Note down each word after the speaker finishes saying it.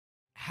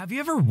Have you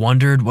ever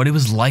wondered what it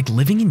was like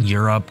living in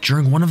Europe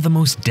during one of the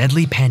most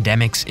deadly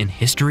pandemics in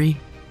history?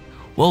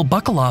 Well,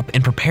 buckle up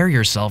and prepare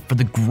yourself for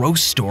the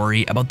gross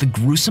story about the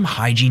gruesome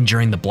hygiene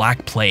during the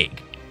Black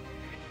Plague.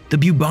 The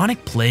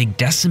Bubonic Plague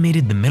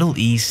decimated the Middle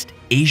East,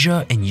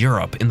 Asia, and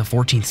Europe in the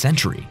 14th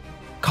century,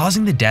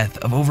 causing the death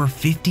of over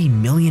 50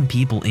 million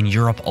people in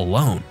Europe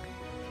alone.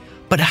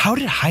 But how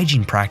did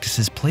hygiene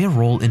practices play a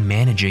role in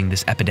managing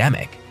this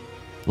epidemic?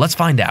 Let's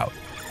find out.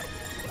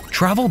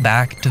 Travel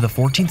back to the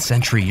 14th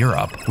century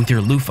Europe with your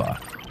loofah,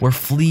 where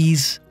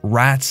fleas,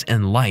 rats,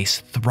 and lice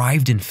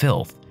thrived in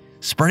filth,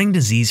 spreading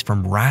disease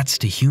from rats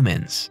to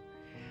humans.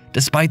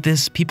 Despite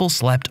this, people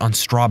slept on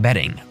straw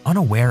bedding,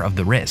 unaware of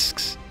the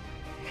risks.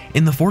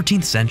 In the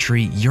 14th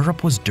century,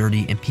 Europe was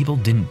dirty and people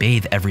didn't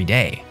bathe every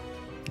day.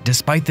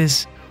 Despite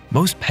this,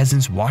 most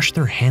peasants washed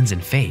their hands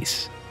and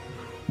face.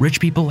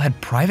 Rich people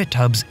had private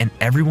tubs and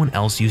everyone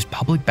else used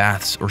public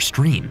baths or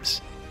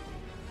streams.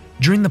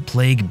 During the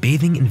plague,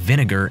 bathing in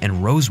vinegar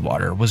and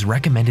rosewater was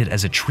recommended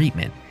as a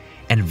treatment,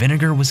 and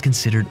vinegar was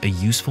considered a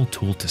useful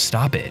tool to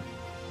stop it.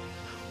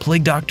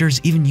 Plague doctors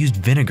even used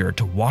vinegar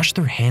to wash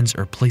their hands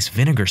or place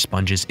vinegar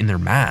sponges in their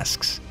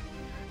masks.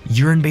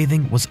 Urine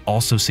bathing was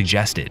also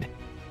suggested.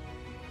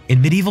 In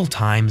medieval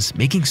times,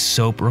 making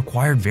soap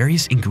required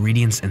various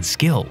ingredients and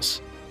skills.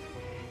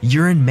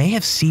 Urine may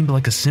have seemed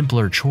like a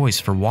simpler choice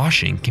for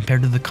washing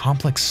compared to the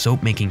complex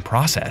soap-making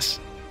process.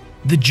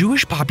 The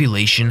Jewish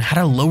population had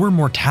a lower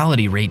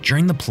mortality rate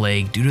during the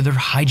plague due to their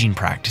hygiene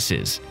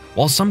practices,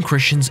 while some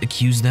Christians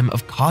accused them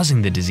of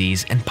causing the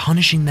disease and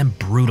punishing them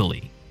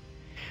brutally.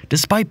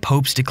 Despite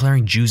popes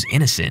declaring Jews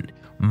innocent,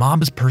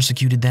 mobs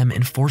persecuted them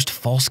and forced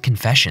false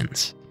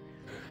confessions.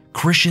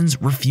 Christians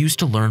refused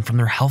to learn from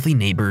their healthy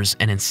neighbors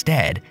and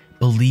instead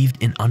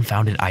believed in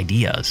unfounded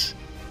ideas.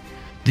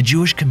 The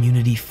Jewish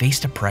community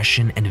faced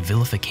oppression and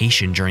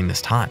vilification during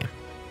this time.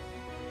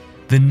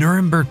 The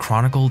Nuremberg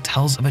Chronicle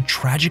tells of a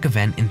tragic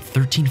event in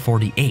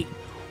 1348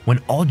 when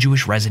all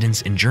Jewish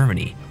residents in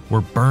Germany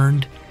were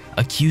burned,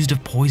 accused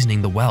of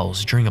poisoning the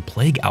wells during a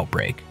plague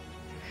outbreak.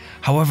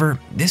 However,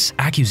 this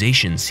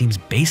accusation seems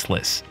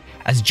baseless,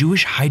 as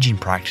Jewish hygiene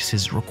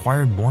practices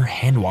required more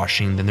hand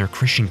washing than their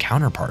Christian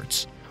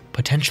counterparts,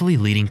 potentially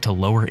leading to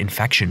lower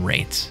infection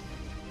rates.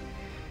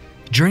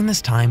 During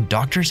this time,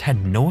 doctors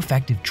had no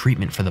effective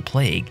treatment for the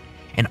plague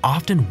and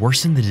often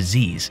worsened the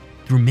disease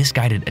through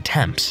misguided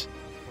attempts.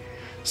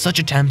 Such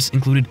attempts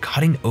included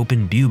cutting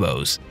open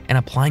buboes and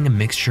applying a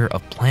mixture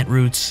of plant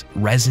roots,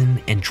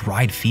 resin, and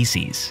dried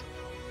feces.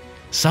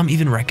 Some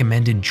even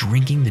recommended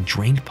drinking the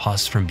drained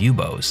pus from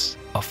buboes,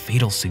 a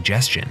fatal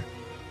suggestion.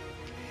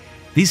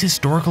 These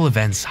historical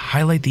events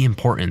highlight the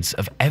importance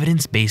of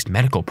evidence-based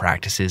medical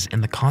practices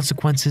and the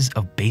consequences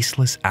of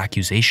baseless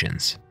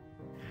accusations.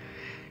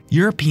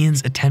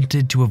 Europeans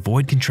attempted to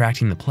avoid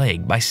contracting the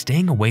plague by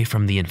staying away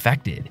from the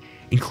infected,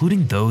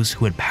 including those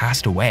who had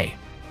passed away.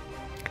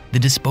 The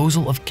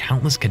disposal of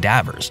countless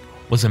cadavers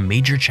was a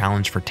major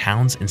challenge for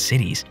towns and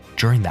cities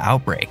during the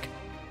outbreak.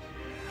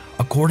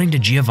 According to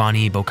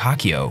Giovanni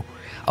Boccaccio,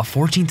 a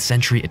 14th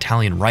century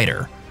Italian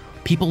writer,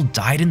 people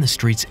died in the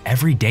streets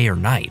every day or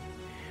night.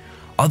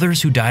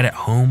 Others who died at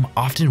home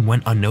often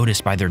went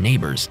unnoticed by their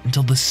neighbors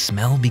until the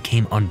smell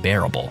became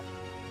unbearable.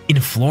 In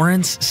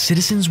Florence,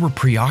 citizens were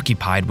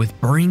preoccupied with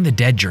burying the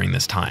dead during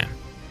this time.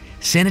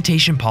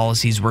 Sanitation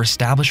policies were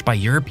established by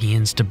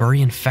Europeans to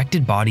bury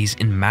infected bodies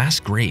in mass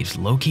graves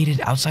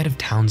located outside of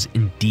towns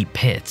in deep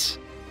pits.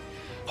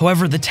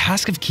 However, the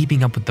task of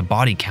keeping up with the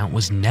body count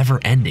was never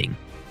ending,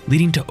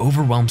 leading to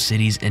overwhelmed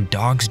cities and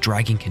dogs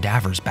dragging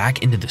cadavers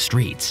back into the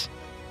streets.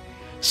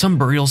 Some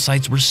burial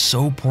sites were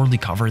so poorly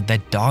covered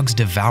that dogs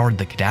devoured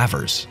the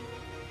cadavers.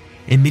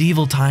 In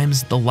medieval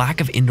times, the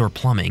lack of indoor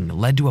plumbing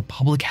led to a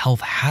public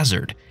health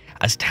hazard,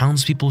 as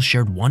townspeople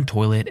shared one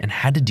toilet and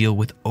had to deal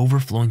with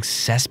overflowing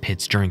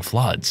cesspits during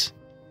floods.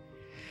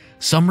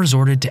 Some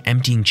resorted to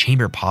emptying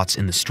chamber pots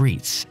in the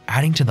streets,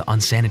 adding to the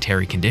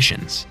unsanitary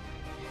conditions.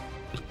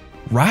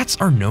 Rats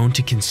are known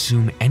to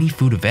consume any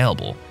food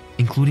available,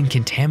 including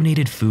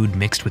contaminated food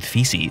mixed with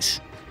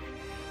feces.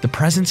 The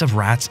presence of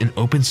rats in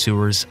open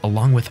sewers,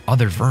 along with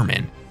other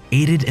vermin,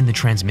 aided in the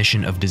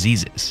transmission of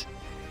diseases.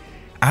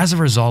 As a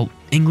result,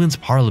 England's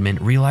parliament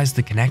realized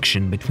the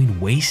connection between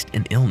waste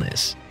and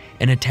illness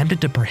and attempted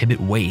to prohibit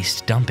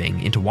waste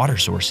dumping into water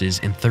sources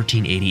in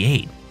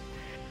 1388.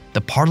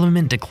 The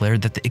parliament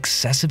declared that the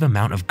excessive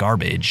amount of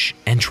garbage,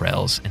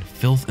 entrails, and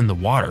filth in the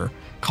water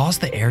caused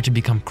the air to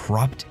become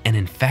corrupt and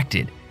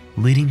infected,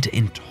 leading to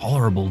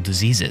intolerable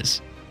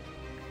diseases.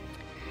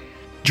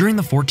 During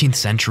the 14th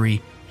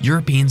century,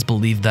 Europeans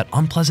believed that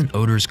unpleasant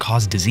odors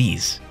caused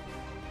disease.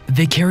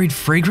 They carried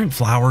fragrant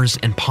flowers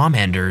and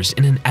pomanders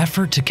in an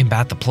effort to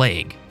combat the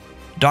plague.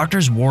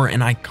 Doctors wore an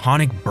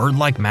iconic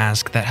bird-like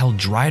mask that held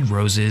dried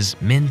roses,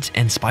 mint,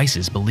 and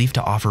spices believed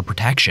to offer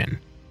protection.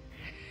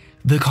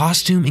 The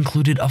costume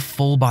included a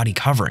full body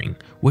covering,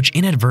 which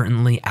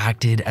inadvertently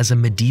acted as a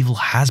medieval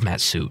hazmat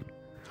suit.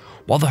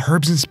 While the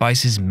herbs and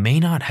spices may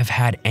not have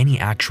had any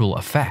actual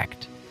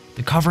effect,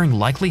 the covering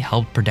likely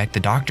helped protect the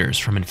doctors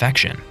from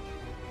infection.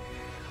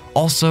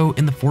 Also,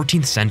 in the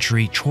 14th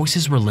century,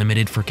 choices were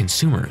limited for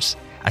consumers,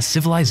 as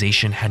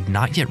civilization had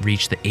not yet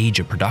reached the age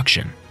of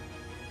production.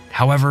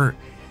 However,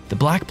 the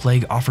Black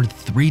Plague offered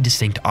 3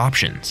 distinct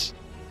options: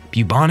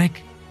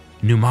 bubonic,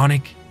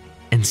 pneumonic,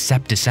 and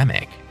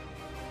septicemic.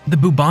 The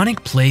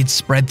bubonic plague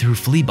spread through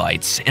flea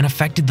bites and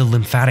affected the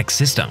lymphatic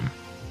system.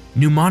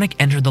 Pneumonic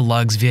entered the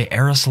lungs via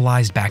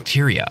aerosolized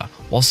bacteria,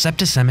 while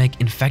septicemic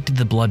infected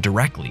the blood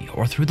directly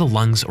or through the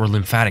lungs or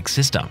lymphatic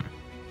system.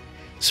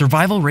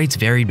 Survival rates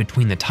varied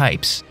between the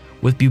types,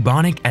 with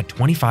bubonic at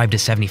 25 to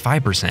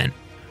 75%,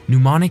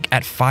 pneumonic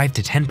at 5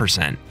 to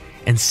 10%,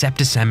 and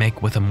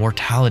septicemic with a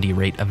mortality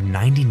rate of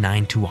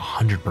 99 to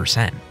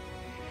 100%.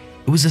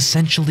 It was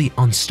essentially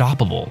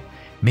unstoppable,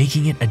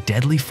 making it a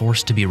deadly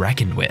force to be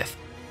reckoned with.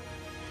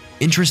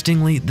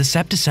 Interestingly, the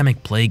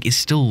septicemic plague is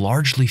still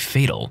largely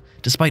fatal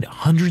despite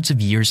hundreds of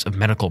years of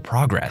medical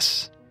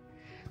progress.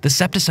 The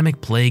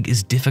septicemic plague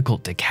is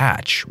difficult to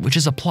catch, which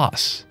is a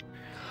plus.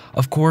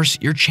 Of course,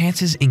 your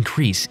chances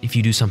increase if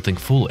you do something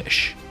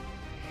foolish.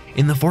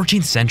 In the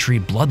 14th century,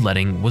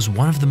 bloodletting was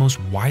one of the most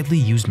widely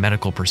used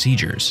medical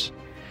procedures.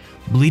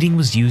 Bleeding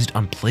was used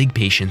on plague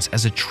patients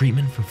as a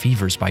treatment for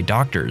fevers by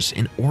doctors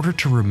in order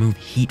to remove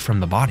heat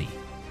from the body.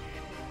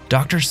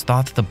 Doctors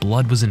thought that the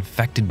blood was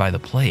infected by the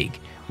plague,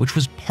 which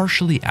was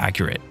partially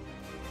accurate.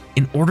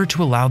 In order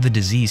to allow the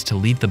disease to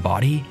leave the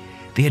body,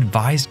 they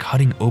advised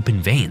cutting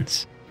open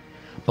veins.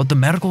 But the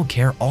medical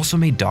care also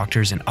made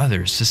doctors and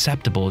others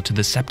susceptible to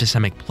the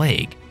septicemic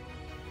plague.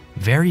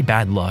 Very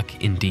bad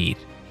luck indeed.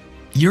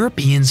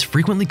 Europeans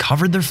frequently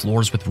covered their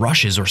floors with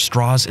rushes or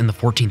straws in the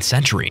 14th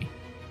century.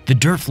 The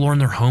dirt floor in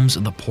their homes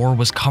of the poor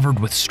was covered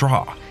with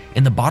straw,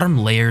 and the bottom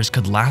layers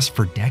could last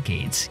for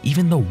decades,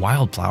 even though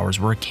wildflowers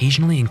were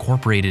occasionally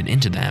incorporated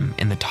into them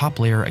and the top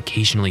layer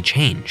occasionally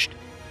changed.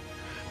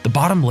 The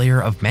bottom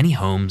layer of many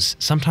homes,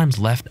 sometimes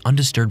left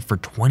undisturbed for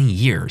 20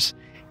 years,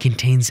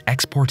 contains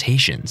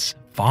exportations,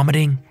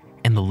 vomiting,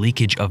 and the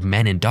leakage of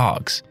men and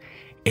dogs,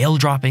 ale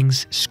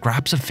droppings,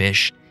 scraps of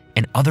fish,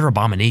 and other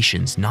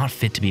abominations not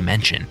fit to be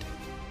mentioned.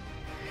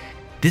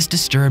 This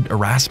disturbed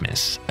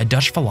Erasmus, a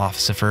Dutch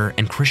philosopher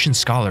and Christian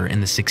scholar in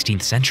the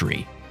 16th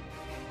century.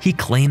 He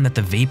claimed that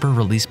the vapor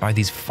released by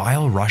these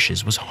vile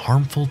rushes was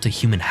harmful to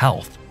human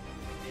health.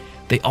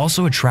 They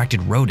also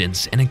attracted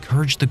rodents and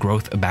encouraged the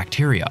growth of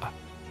bacteria.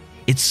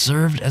 It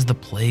served as the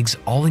plague's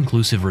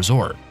all-inclusive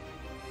resort.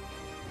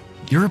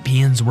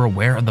 Europeans were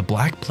aware of the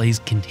Black Plague's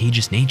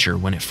contagious nature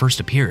when it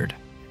first appeared.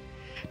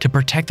 To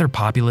protect their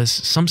populace,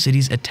 some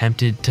cities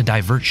attempted to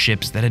divert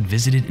ships that had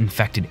visited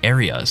infected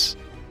areas.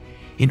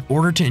 In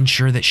order to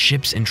ensure that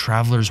ships and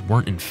travelers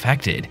weren't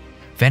infected,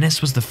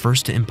 Venice was the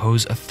first to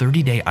impose a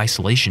 30-day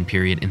isolation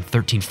period in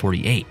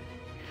 1348.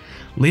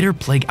 Later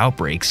plague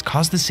outbreaks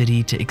caused the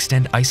city to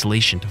extend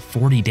isolation to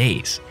 40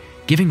 days,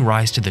 giving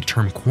rise to the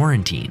term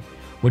quarantine,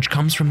 which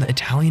comes from the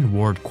Italian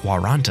word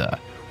quaranta,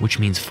 which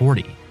means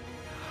 40.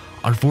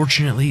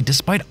 Unfortunately,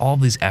 despite all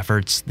these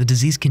efforts, the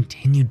disease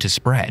continued to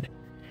spread.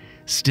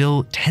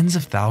 Still, tens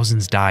of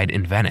thousands died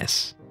in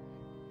Venice.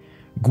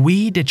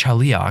 Guy de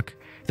Chauliac,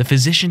 the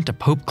physician to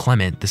Pope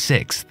Clement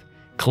VI,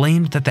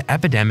 claimed that the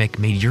epidemic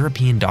made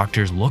European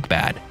doctors look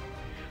bad.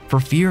 For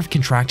fear of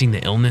contracting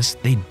the illness,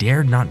 they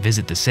dared not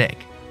visit the sick.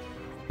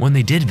 When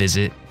they did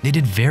visit, they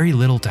did very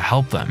little to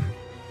help them.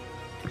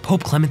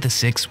 Pope Clement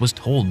VI was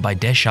told by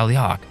de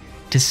Chauliac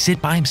to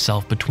sit by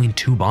himself between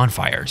 2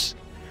 bonfires.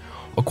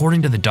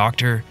 According to the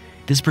doctor,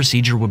 this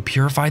procedure would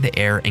purify the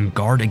air and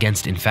guard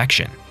against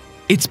infection.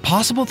 It's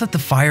possible that the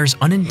fire's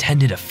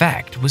unintended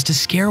effect was to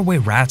scare away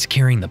rats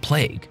carrying the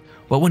plague,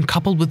 but when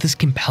coupled with this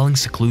compelling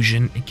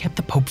seclusion, it kept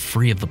the Pope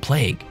free of the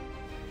plague.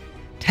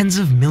 Tens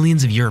of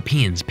millions of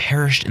Europeans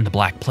perished in the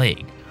Black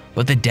Plague,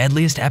 but the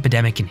deadliest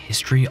epidemic in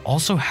history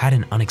also had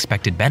an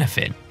unexpected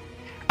benefit,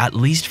 at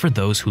least for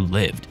those who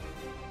lived.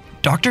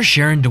 Dr.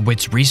 Sharon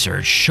DeWitt's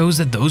research shows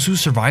that those who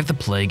survived the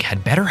plague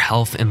had better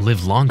health and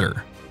lived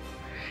longer.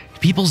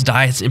 People's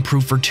diets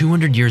improved for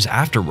 200 years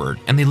afterward,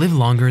 and they lived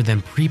longer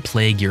than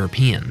pre-plague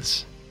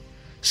Europeans.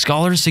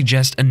 Scholars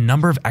suggest a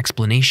number of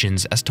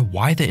explanations as to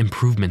why the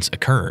improvements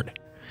occurred.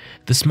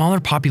 The smaller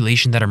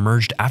population that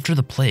emerged after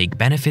the plague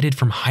benefited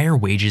from higher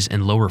wages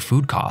and lower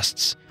food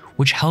costs,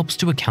 which helps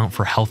to account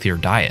for healthier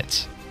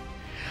diets.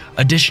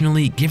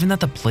 Additionally, given that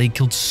the plague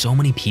killed so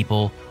many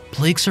people,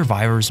 plague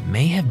survivors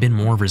may have been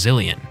more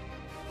resilient.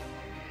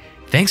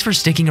 Thanks for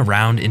sticking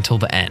around until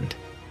the end.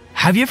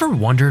 Have you ever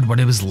wondered what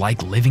it was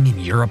like living in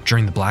Europe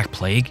during the Black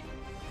Plague?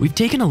 We've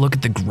taken a look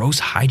at the gross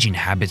hygiene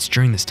habits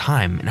during this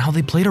time and how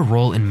they played a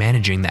role in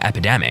managing the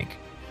epidemic.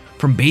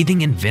 From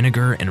bathing in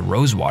vinegar and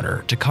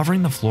rosewater to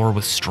covering the floor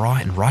with straw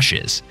and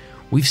rushes,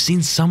 we've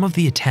seen some of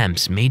the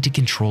attempts made to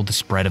control the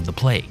spread of the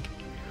plague.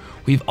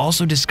 We've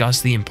also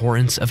discussed the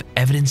importance of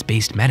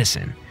evidence-based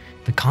medicine,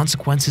 the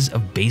consequences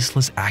of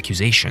baseless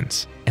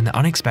accusations, and the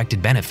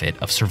unexpected benefit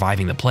of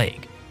surviving the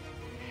plague.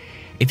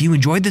 If you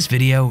enjoyed this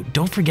video,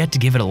 don't forget to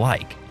give it a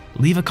like,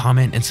 leave a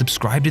comment, and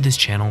subscribe to this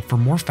channel for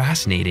more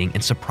fascinating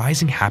and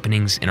surprising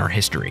happenings in our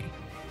history.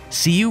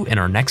 See you in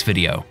our next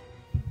video.